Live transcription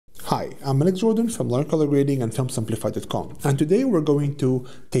Hi, I'm Alex Jordan from Learn Color Grading and FilmSimplified.com, and today we're going to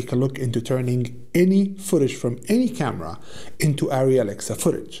take a look into turning any footage from any camera into Arri Alexa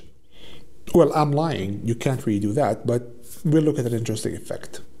footage. Well, I'm lying, you can't really do that, but we'll look at an interesting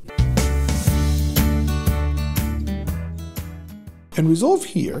effect. In Resolve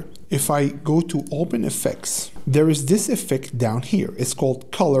here, if I go to Open Effects, there is this effect down here. It's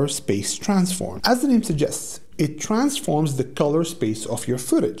called Color Space Transform. As the name suggests, it transforms the color space of your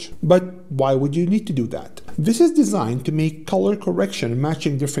footage. But why would you need to do that? This is designed to make color correction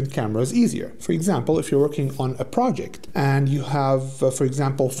matching different cameras easier. For example, if you're working on a project and you have, for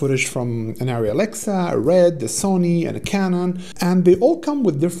example, footage from an Arri Alexa, a Red, a Sony, and a Canon, and they all come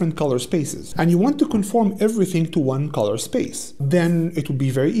with different color spaces, and you want to conform everything to one color space, then it would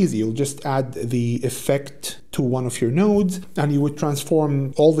be very easy. You'll just add the effect to one of your nodes, and you would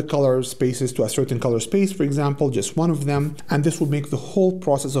transform all the color spaces to a certain color space, for example, just one of them, and this would make the whole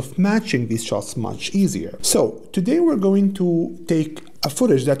process of matching these shots much easier. So today we're going to take a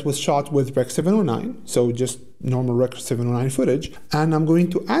footage that was shot with Rec. 709, so just normal Rec. 709 footage, and I'm going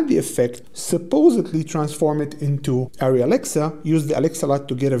to add the effect, supposedly transform it into Arri Alexa, use the Alexa LUT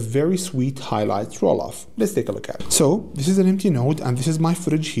to get a very sweet highlights roll-off. Let's take a look at it. So this is an empty node, and this is my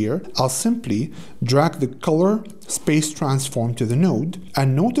footage here. I'll simply drag the color space transform to the node,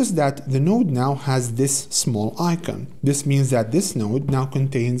 and notice that the node now has this small icon. This means that this node now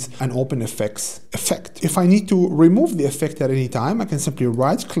contains an Open Effects effect. If I need to remove the effect at any time, I can simply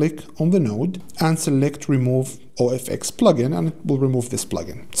right-click on the node and select Remove OFX plugin, and it will remove this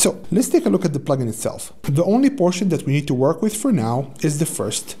plugin. So let's take a look at the plugin itself. The only portion that we need to work with for now is the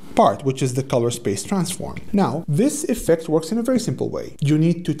first part, which is the color space transform. Now, this effect works in a very simple way. You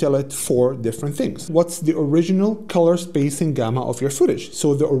need to tell it 4 different things. What's the original color space and gamma of your footage?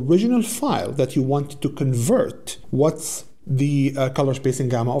 So the original file that you want to convert, what's the color space and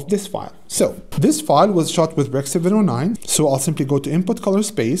gamma of this file? So this file was shot with Rec. 709, so I'll simply go to Input Color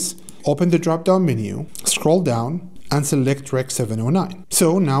Space, open the drop-down menu, scroll down, and select Rec. 709.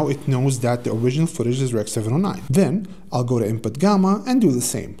 So now it knows that the original footage is Rec. 709. Then I'll go to Input Gamma and do the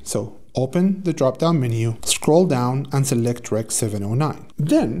same. So open the drop-down menu, scroll down, and select Rec. 709.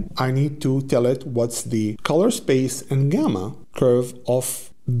 Then I need to tell it what's the color space and gamma curve of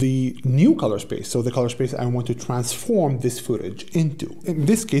the new color space, so the color space I want to transform this footage into. In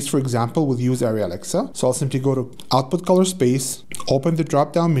this case, for example, we'll use Arri Alexa. So I'll simply go to Output Color Space, open the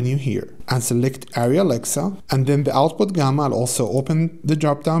drop-down menu here, and select Arri Alexa, and then the Output Gamma, I'll also open the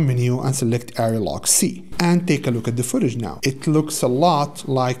drop-down menu and select Arri Log C. And take a look at the footage now. It looks a lot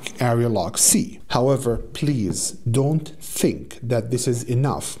like Arri Log C. However, please don't think that this is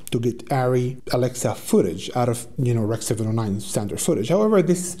enough to get Arri Alexa footage out of, Rec. 709 standard footage. However,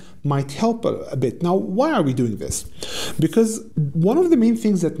 this might help a bit. Now, why are we doing this? Because one of the main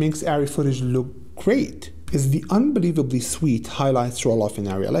things that makes Arri footage look great is the unbelievably sweet highlights roll-off in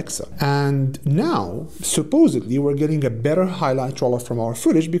Arri Alexa. And now, supposedly, we're getting a better highlight roll-off from our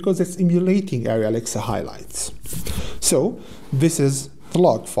footage because it's emulating Arri Alexa highlights. So this is the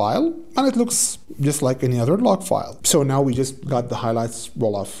log file, and it looks just like any other log file. So now we just got the highlights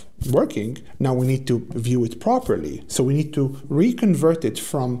roll-off working. Now we need to view it properly. So we need to reconvert it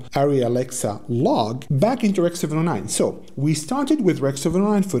from Arri Alexa log back into Rec. 709. So we started with Rec.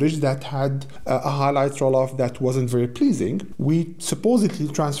 709 footage that had a highlights roll-off that wasn't very pleasing. We supposedly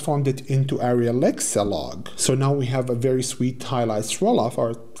transformed it into Arri Alexa log. So now we have a very sweet highlights roll-off,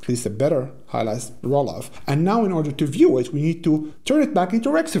 or at least a better highlights roll-off. And now in order to view it, we need to turn it back into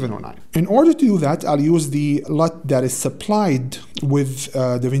Rec. 709. In order to do that, I'll use the LUT that is supplied with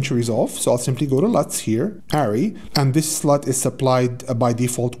DaVinci Resolve. So I'll simply go to LUTs here, Arri, and this LUT is supplied by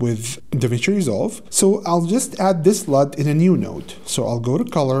default with DaVinci Resolve. So I'll just add this LUT in a new node. So I'll go to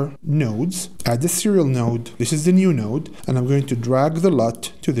Color, Nodes, add the serial node. This is the new node, and I'm going to drag the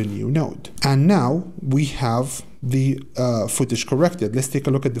LUT to the new node. And now we have the footage corrected. Let's take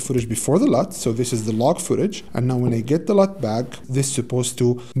a look at the footage before the LUT. So this is the log footage, and now when I get the LUT back, this is supposed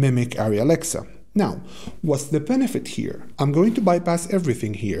to mimic Arri Alexa. Now, what's the benefit here? I'm going to bypass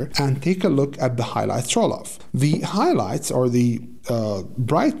everything here and take a look at the highlights roll-off. The highlights, or the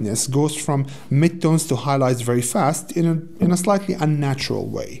brightness, goes from midtones to highlights very fast in a slightly unnatural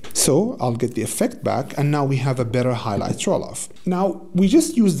way. So I'll get the effect back, and now we have a better highlights roll-off. Now, we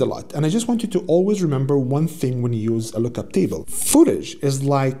just used the LUT, and I just want you to always remember one thing when you use a lookup table. Footage is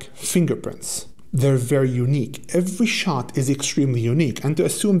like fingerprints. they're very unique. Every shot is extremely unique, and to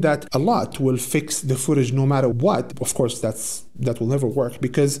assume that a lot will fix the footage no matter what, of course that will never work,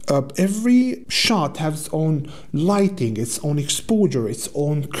 because every shot has its own lighting, its own exposure, its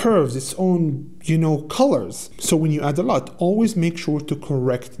own curves, its own colors. So when you add a lot, always make sure to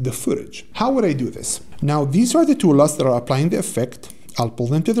correct the footage. How would I do this? Now these are the two LUTs that are applying the effect. I'll pull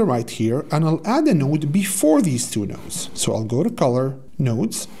them to the right here, and I'll add a node before these two nodes. So I'll go to color,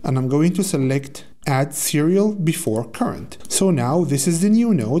 nodes, and I'm going to select add serial before current. So now this is the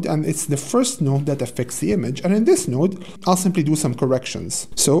new node, and it's the first node that affects the image. And in this node, I'll simply do some corrections.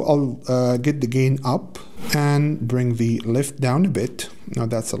 So I'll get the gain up and bring the lift down a bit. Now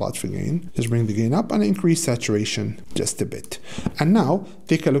that's a lot for gain. Just bring the gain up and increase saturation just a bit. And now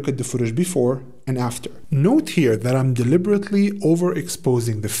take a look at the footage before and after. Note here that I'm deliberately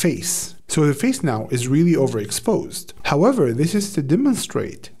overexposing the face. So the face now is really overexposed. However, this is to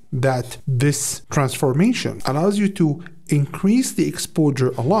demonstrate that this transformation allows you to increase the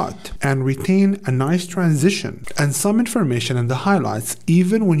exposure a lot and retain a nice transition and some information in the highlights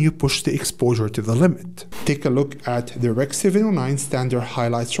even when you push the exposure to the limit. Take a look at the Rec 709 standard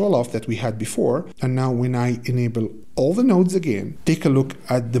highlights roll-off that we had before, and now when I enable all the nodes again, take a look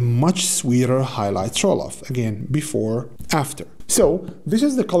at the much sweeter highlights roll-off, again, before, after. So this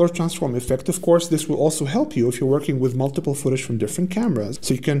is the color transform effect. Of course, this will also help you if you're working with multiple footage from different cameras.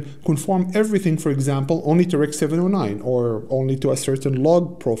 So you can conform everything, for example, only to Rec 709 or only to a certain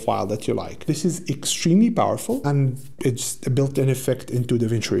log profile that you like. This is extremely powerful, and it's a built-in effect into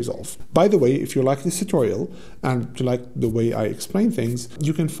DaVinci Resolve. By the way, if you like this tutorial and you like the way I explain things,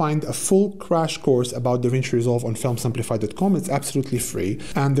 you can find a full crash course about DaVinci Resolve on filmsimplified.com. It's absolutely free,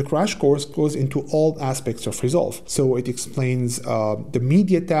 and the crash course goes into all aspects of Resolve. So it explains the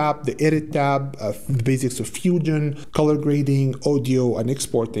media tab, the edit tab, the basics of Fusion, color grading, audio, and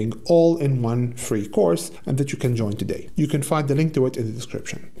exporting, all in one free course, and that you can join today. You can find the link to it in the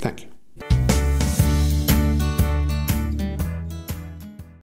description. Thank you.